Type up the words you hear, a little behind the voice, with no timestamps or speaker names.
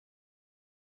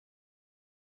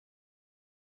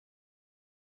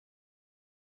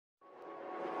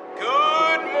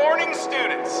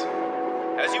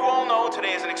As you all know,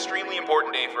 today is an extremely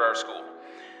important day for our school.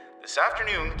 This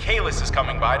afternoon, Kaelus is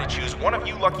coming by to choose one of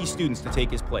you lucky students to take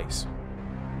his place.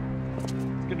 It's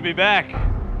good to be back.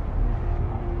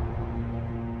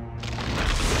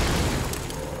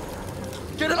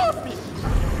 Get it off me!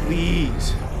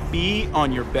 Please, be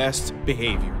on your best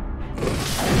behavior.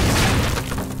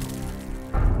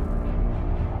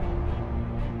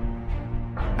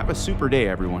 Have a super day,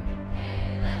 everyone.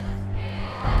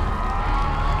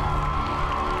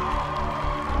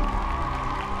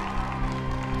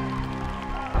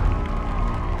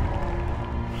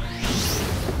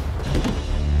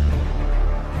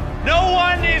 No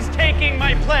one is taking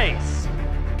my place.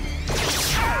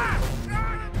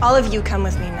 All of you come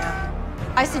with me now.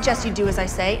 I suggest you do as I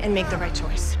say and make the right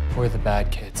choice. We're the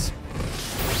bad kids.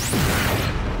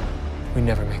 We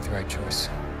never make the right choice.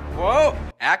 Whoa!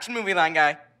 Action movie line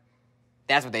guy.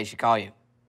 That's what they should call you.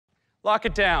 Lock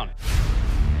it down.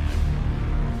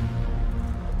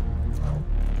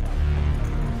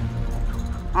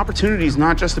 Opportunity is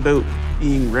not just about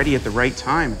being ready at the right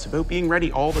time. It's about being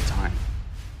ready all the time.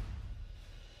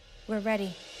 We're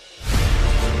ready.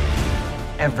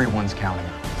 Everyone's counting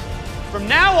on us. From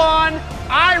now on,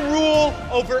 I rule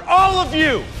over all of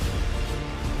you.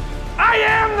 I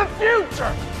am the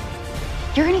future.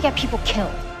 You're gonna get people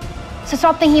killed. So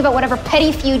stop thinking about whatever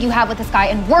petty feud you have with this guy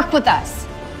and work with us.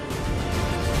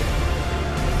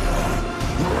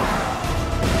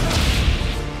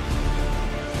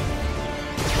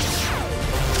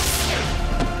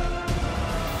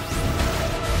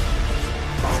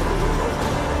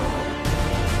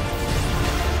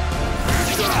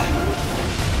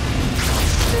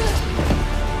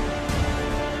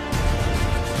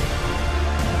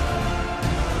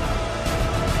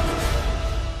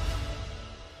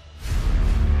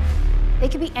 They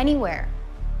could be anywhere.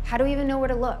 How do we even know where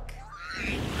to look?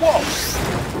 Whoa!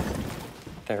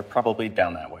 They're probably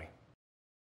down that way.